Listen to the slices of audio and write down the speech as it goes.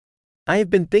I have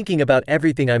been thinking about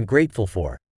everything I'm grateful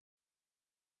for.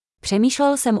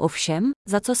 Přemýšlel jsem o všem,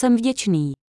 za co jsem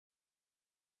vděčný.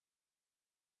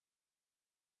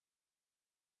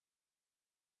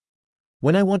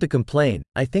 When I want to complain,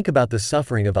 I think about the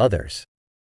suffering of others.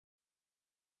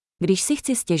 Když si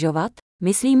chci stěžovat,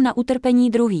 myslím na utrpení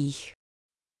druhých.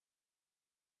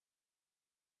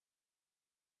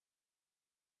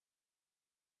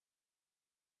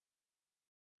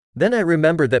 Then I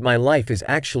remember that my life is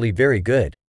actually very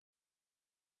good.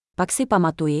 Pak si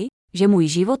pamatuji, že můj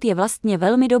život je vlastně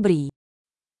velmi dobrý.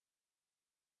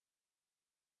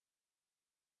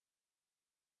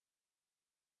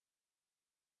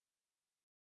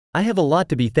 I have a lot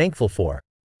to be thankful for.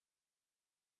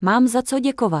 Mám za co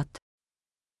děkovat.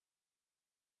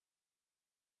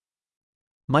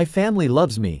 My family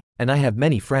loves me, and I have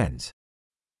many friends.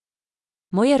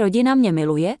 Moje rodina mě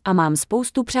miluje a mám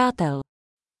spoustu přátel.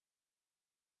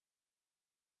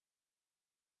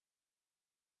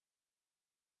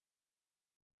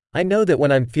 I know that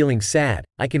when I'm feeling sad,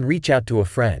 I can reach out to a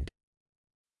friend.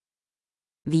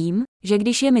 Vím, že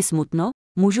když je mi smutno,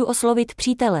 můžu oslovit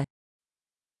přítele.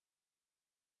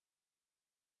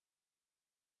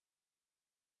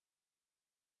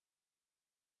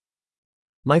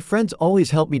 My friends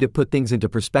always help me to put things into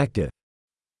perspective.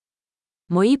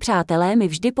 Moji přátelé mi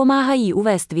vždy pomáhají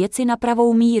uvést věci na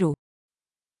pravou míru.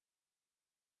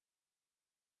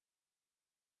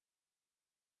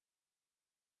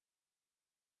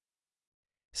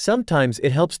 Sometimes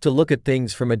it helps to look at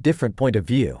things from a different point of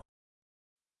view.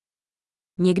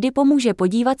 Někdy pomůže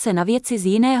podívat se na věci z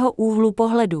jiného úhlu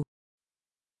pohledu.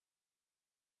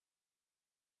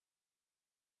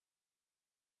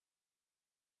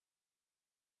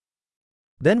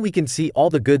 Then we can see all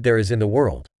the good there is in the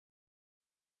world.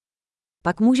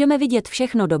 Pak můžeme vidět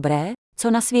všechno dobré,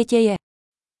 co na světě je.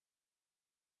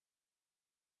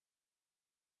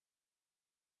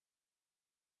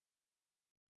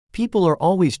 People are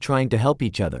always trying to help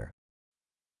each other.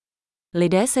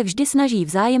 Lidé se vždy snaží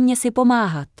vzájemně si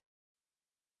pomáhat.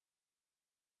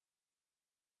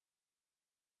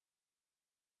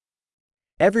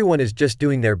 Everyone is just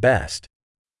doing their best.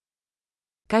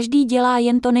 Každý dělá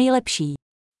jen to nejlepší.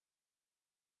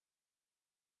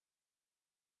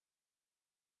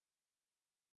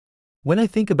 When I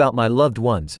think about my loved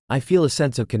ones, I feel a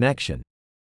sense of connection.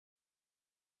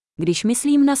 Když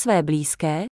myslím na své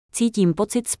blízké, cítím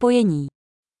pocit spojení.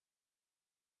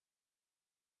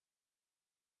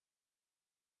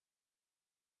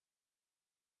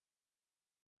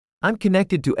 I'm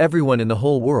connected to everyone in the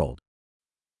whole world.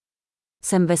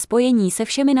 Jsem ve spojení se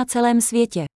všemi na celém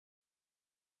světě.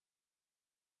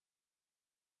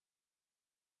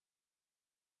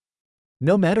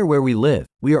 No matter where we live,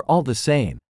 we are all the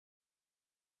same.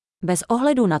 Bez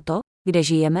ohledu na to, kde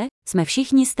žijeme, jsme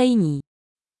všichni stejní.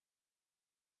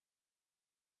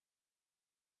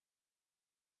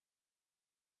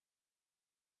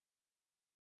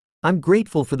 I'm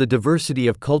grateful for the diversity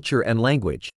of culture and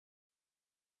language.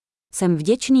 Jsem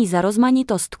vděčný za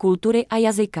rozmanitost kultury a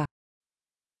jazyka.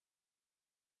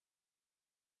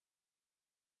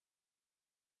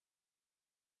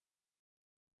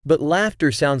 But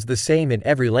laughter sounds the same in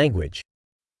every language.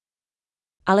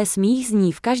 Ale smích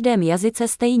zní v každém jazyce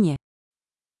stejně.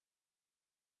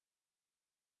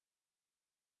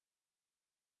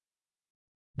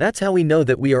 That's how we know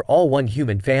that we are all one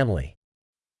human family.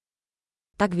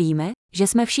 Tak víme, že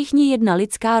jsme všichni jedna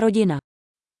lidská rodina.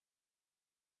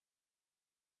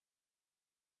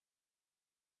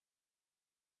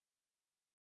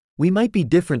 We might be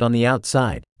different on the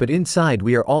outside, but inside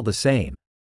we are all the same.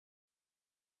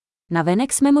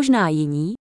 Navenek jsme možná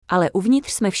jiní, ale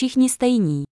uvnitř jsme všichni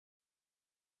stejní.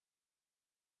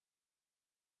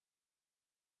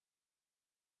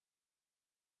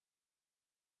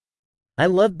 I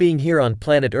love being here on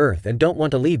planet Earth and don't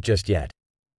want to leave just yet.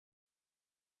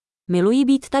 Miluji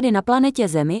být tady na planetě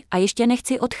Zemi a ještě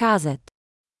nechci odcházet.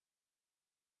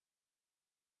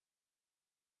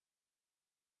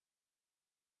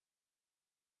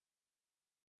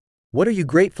 What are you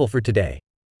grateful for today?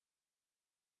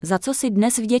 Za co jsi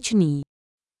dnes vděčný?